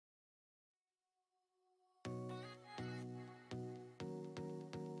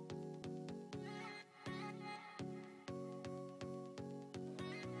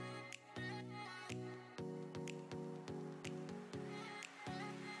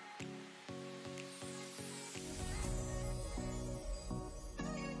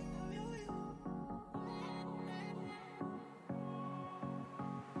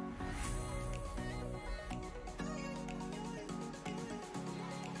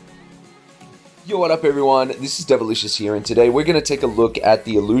Yo, what up everyone? This is Devilicious here, and today we're going to take a look at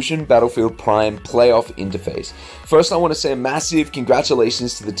the Illusion Battlefield Prime playoff interface. First, I want to say a massive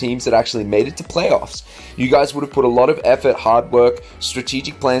congratulations to the teams that actually made it to playoffs. You guys would have put a lot of effort, hard work,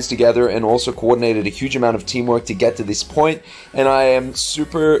 strategic plans together, and also coordinated a huge amount of teamwork to get to this point, and I am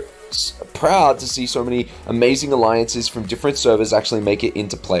super proud to see so many amazing alliances from different servers actually make it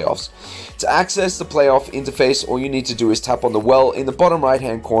into playoffs. To access the playoff interface, all you need to do is tap on the well in the bottom right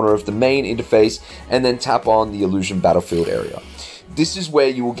hand corner of the main interface and then tap on the Illusion Battlefield area. This is where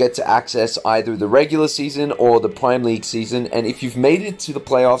you will get to access either the regular season or the Prime League season, and if you've made it to the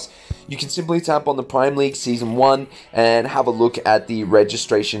playoffs, you can simply tap on the Prime League Season 1 and have a look at the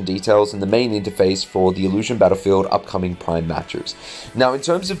registration details in the main interface for the Illusion Battlefield upcoming Prime matches. Now, in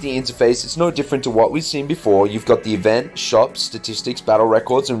terms of the interface, it's no different to what we've seen before. You've got the event, shop, statistics, battle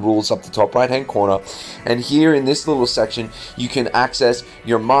records, and rules up the top right hand corner, and here in this little section, you can access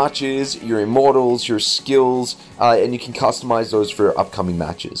your marches, your immortals, your skills, and you can customize those for upcoming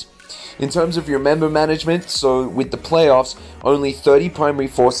matches. In terms of your member management, so with the playoffs, only 30 primary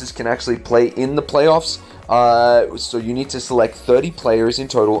forces can actually play in the playoffs. So you need to select 30 players in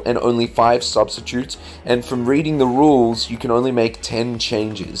total and only 5 substitutes. And from reading the rules, you can only make 10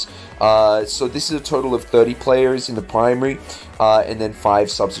 changes. So this is a total of 30 players in the primary and then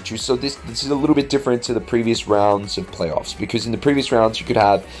 5 substitutes. So this is a little bit different to the previous rounds of playoffs, because in the previous rounds you could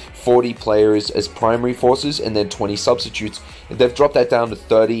have 40 players as primary forces and then 20 substitutes. They've dropped that down to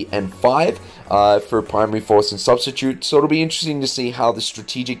 30 and 5 for primary force and substitute. So it'll be interesting to see how the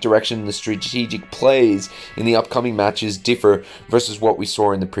strategic direction and the strategic plays in the upcoming matches differ versus what we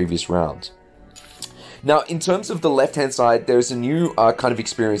saw in the previous rounds. Now, in terms of the left-hand side, there's a new kind of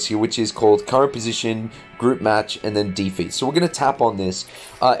experience here, which is called current position, group match, and then defeat. So we're going to tap on this,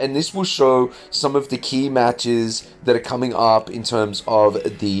 and this will show some of the key matches that are coming up in terms of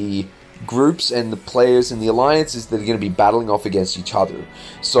the groups and the players and the alliances that are going to be battling off against each other.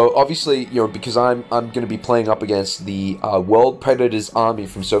 So obviously, you know, because I'm going to be playing up against the World Predators Army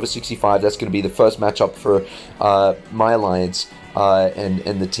from Server 65, that's going to be the first matchup for my alliance.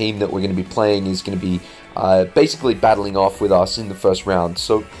 And the team that we're going to be playing is going to be basically battling off with us in the first round.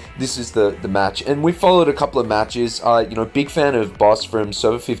 So this is the match, and we followed a couple of matches. You know, big fan of Boss from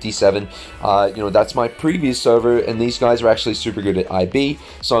Server 57. You know, that's my previous server, and these guys are actually super good at IB,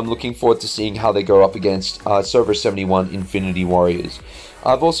 so I'm looking forward to seeing how they go up against Server 71 Infinity Warriors.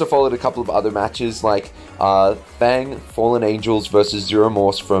 I've also followed a couple of other matches like Fang Fallen Angels versus Zero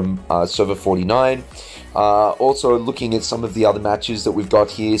Morse from Server 49. Also looking at some of the other matches that we've got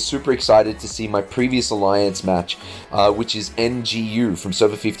here. Super excited to see my previous alliance match, which is NGU from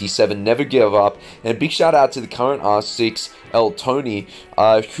Server 57, Never Give Up. And a big shout out to the current R6, L Tony,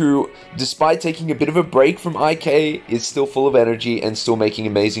 who, despite taking a bit of a break from IK, is still full of energy and still making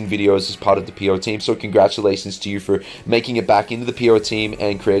amazing videos as part of the PO team. So congratulations to you for making it back into the PO team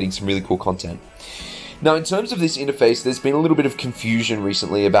and creating some really cool content. Now, in terms of this interface, there's been a little bit of confusion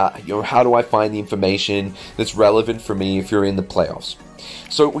recently about, you know, how do I find the information that's relevant for me if you're in the playoffs.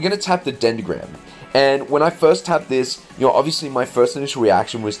 So we're going to tap the dendrogram. And when I first tapped this, you know, obviously my first initial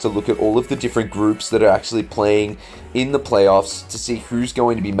reaction was to look at all of the different groups that are actually playing in the playoffs to see who's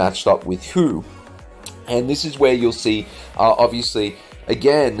going to be matched up with who. And this is where you'll see, obviously,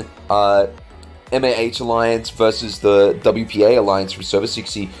 again, MAH Alliance versus the WPA Alliance from Server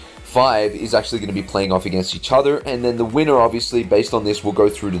 65 is actually going to be playing off against each other, and then the winner, obviously, based on this, will go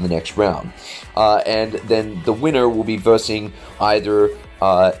through to the next round. And then the winner will be versing either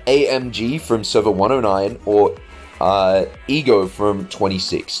AMG from Server 109 or Ego from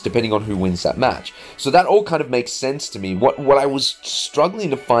 26, depending on who wins that match. So that all kind of makes sense to me. What I was struggling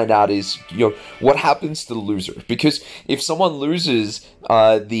to find out is, you know, what happens to the loser? Because if someone loses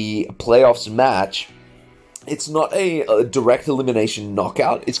the playoffs match, it's not a direct elimination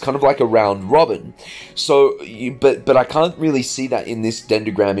knockout. It's kind of like a round robin. So, but I can't really see that in this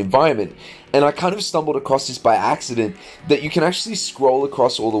dendrogram environment. And I kind of stumbled across this by accident, that you can actually scroll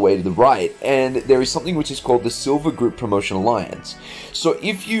across all the way to the right, and there is something which is called the Silver Group Promotion Alliance. So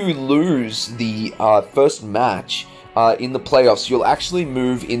if you lose the first match in the playoffs, you'll actually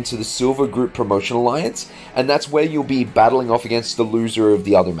move into the Silver Group Promotion Alliance, and that's where you'll be battling off against the loser of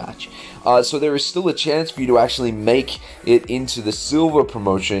the other match. So there is still a chance for you to actually make it into the Silver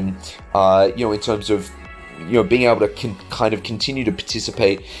Promotion, you know, in terms of, you know, being able to kind of continue to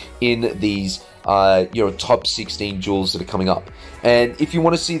participate in these you know, top 16 duels that are coming up. And if you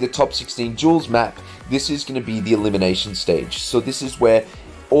want to see the top 16 duels map, this is going to be the elimination stage. So this is where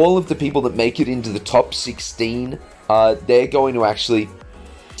all of the people that make it into the top 16, they're going to actually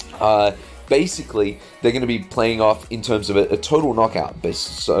basically they're going to be playing off in terms of a total knockout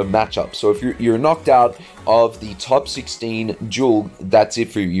matchup. So if you're knocked out of the top 16 duel, that's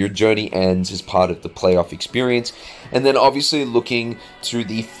it for you. Your journey ends as part of the playoff experience. And then obviously looking to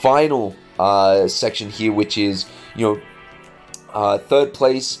the final section here, which is, third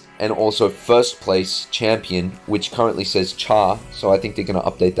place and also first place champion, which currently says Cha, so I think they're going to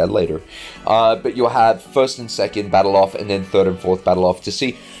update that later. But you'll have first and second battle off, and then third and fourth battle off to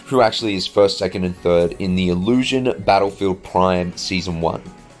see who actually is first, second, and third in the Illusion Battlefield Prime Season 1.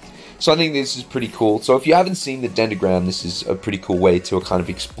 So I think this is pretty cool. So if you haven't seen the Dendrogram, this is a pretty cool way to kind of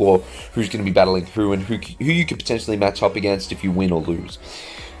explore who's going to be battling who and who you could potentially match up against if you win or lose.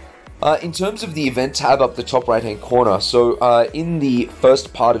 In terms of the event tab up the top right hand corner, so in the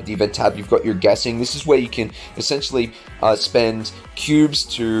first part of the event tab, you've got your guessing. This is where you can essentially spend cubes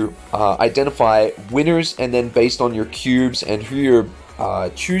to identify winners, and then based on your cubes and who you're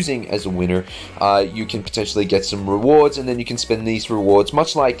choosing as a winner, you can potentially get some rewards, and then you can spend these rewards,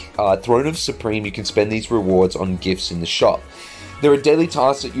 much like Throne of Supreme, you can spend these rewards on gifts in the shop. There are daily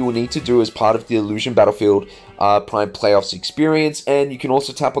tasks that you will need to do as part of the Illusion Battlefield Prime Playoffs experience, and you can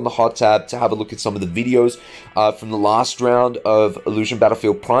also tap on the hot tab to have a look at some of the videos from the last round of Illusion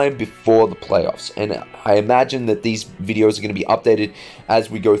Battlefield Prime before the playoffs. And I imagine that these videos are going to be updated as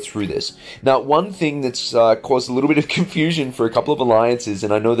we go through this. Now, one thing that's caused a little bit of confusion for a couple of alliances,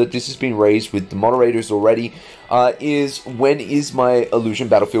 and I know that this has been raised with the moderators already, is when is my Illusion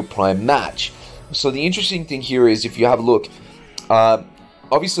Battlefield Prime match? So the interesting thing here is, if you have a look,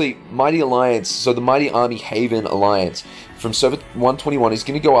 obviously, Mighty Alliance, so the Mighty Army Haven Alliance from Server 121 is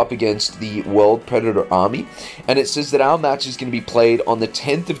going to go up against the World Predator Army, and it says that our match is going to be played on the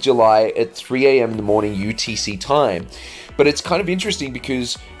 10th of July at 3 AM in the morning UTC time. But it's kind of interesting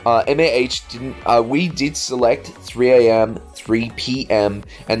because MAH didn't, we did select 3 AM, 3 PM,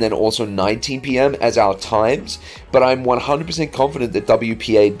 and then also 19 PM as our times, but I'm 100% confident that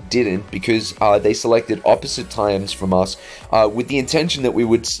WPA didn't, because they selected opposite times from us with the intention that we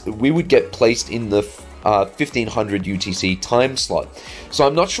would get placed in the 1500 UTC time slot. So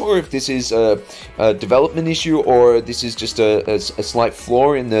I'm not sure if this is a development issue or this is just a slight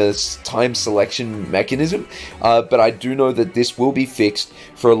flaw in the time selection mechanism, but I do know that this will be fixed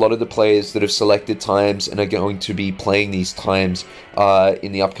for a lot of the players that have selected times and are going to be playing these times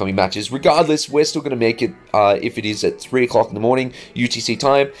in the upcoming matches. Regardless, we're still going to make it if it is at 3 o'clock in the morning UTC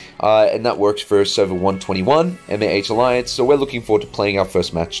time, and that works for Server 121 MAH Alliance, so we're looking forward to playing our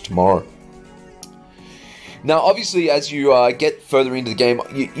first match tomorrow. Now, obviously, as you get further into the game,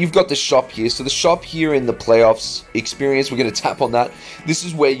 you've got the shop here. So the shop here in the playoffs experience, we're going to tap on that. This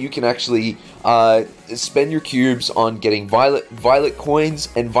is where you can actually spend your cubes on getting violet coins,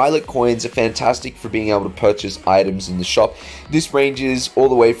 and violet coins are fantastic for being able to purchase items in the shop. This ranges all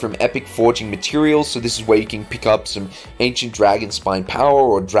the way from epic forging materials, so this is where you can pick up some ancient dragon spine power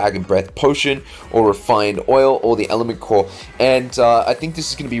or dragon breath potion or refined oil or the element core, and I think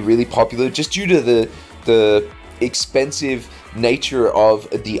this is going to be really popular just due to the expensive nature of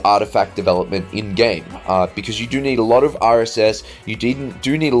the artifact development in game, because you do need a lot of RSS, you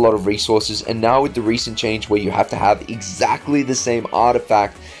do need a lot of resources, and now with the recent change where you have to have exactly the same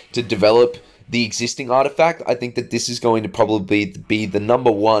artifact to develop the existing artifact, I think that this is going to probably be the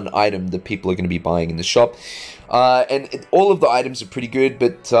 #1 item that people are going to be buying in the shop. And all of the items are pretty good,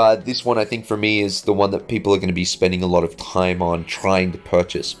 but this one, I think, for me, is the one that people are going to be spending a lot of time on trying to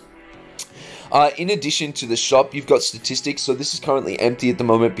purchase. In addition to the shop, you've got statistics. So this is currently empty at the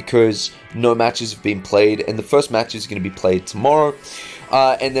moment because no matches have been played, and the first match is going to be played tomorrow.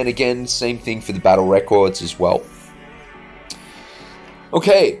 And then again, same thing for the battle records as well.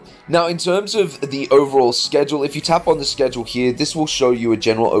 Okay, now in terms of the overall schedule, if you tap on the schedule here, this will show you a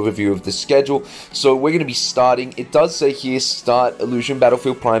general overview of the schedule. So we're going to be starting, it does say here, start Illusion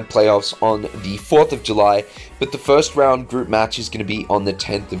Battlefield Prime Playoffs on the 4th of July, but the first round group match is going to be on the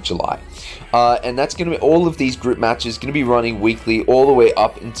 10th of July. And that's going to be, all of these group matches going to be running weekly all the way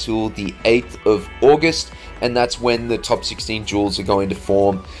up until the 8th of August, and that's when the top 16 duels are going to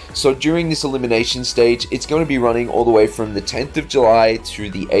form. So during this elimination stage, it's going to be running all the way from the 10th of July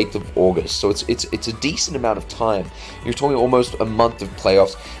to the 8th of August. So it's a decent amount of time. You're talking almost a month of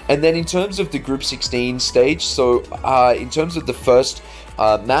playoffs. And then in terms of the group 16 stage, so in terms of the first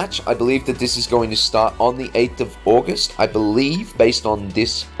match, I believe that this is going to start on the 8th of August, I believe, based on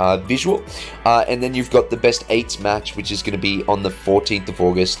this visual. And then you've got the best 8s match, which is going to be on the 14th of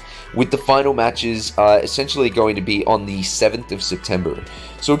August, with the final matches essentially going to be on the 7th of September.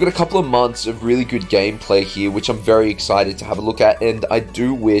 So we've got a couple of months of really good gameplay here, which I'm very excited to have a look at, and I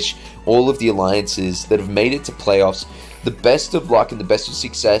do wish all of the alliances that have made it to playoffs the best of luck and the best of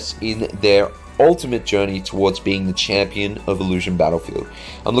success in their ultimate journey towards being the champion of Illusion Battlefield.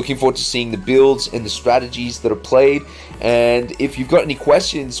 I'm looking forward to seeing the builds and the strategies that are played, and if you've got any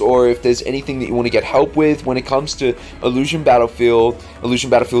questions or if there's anything that you want to get help with when it comes to Illusion Battlefield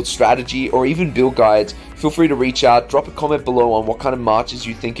strategy, or even build guides, feel free to reach out, drop a comment below on what kind of marches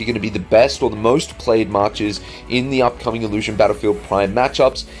you think are going to be the best or the most played marches in the upcoming Illusion Battlefield Prime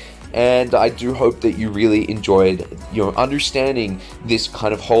matchups. And I do hope that you really enjoyed understanding this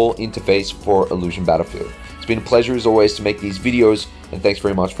kind of whole interface for Illusion Battlefield. It's been a pleasure as always to make these videos, and thanks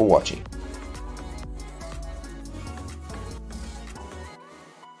very much for watching.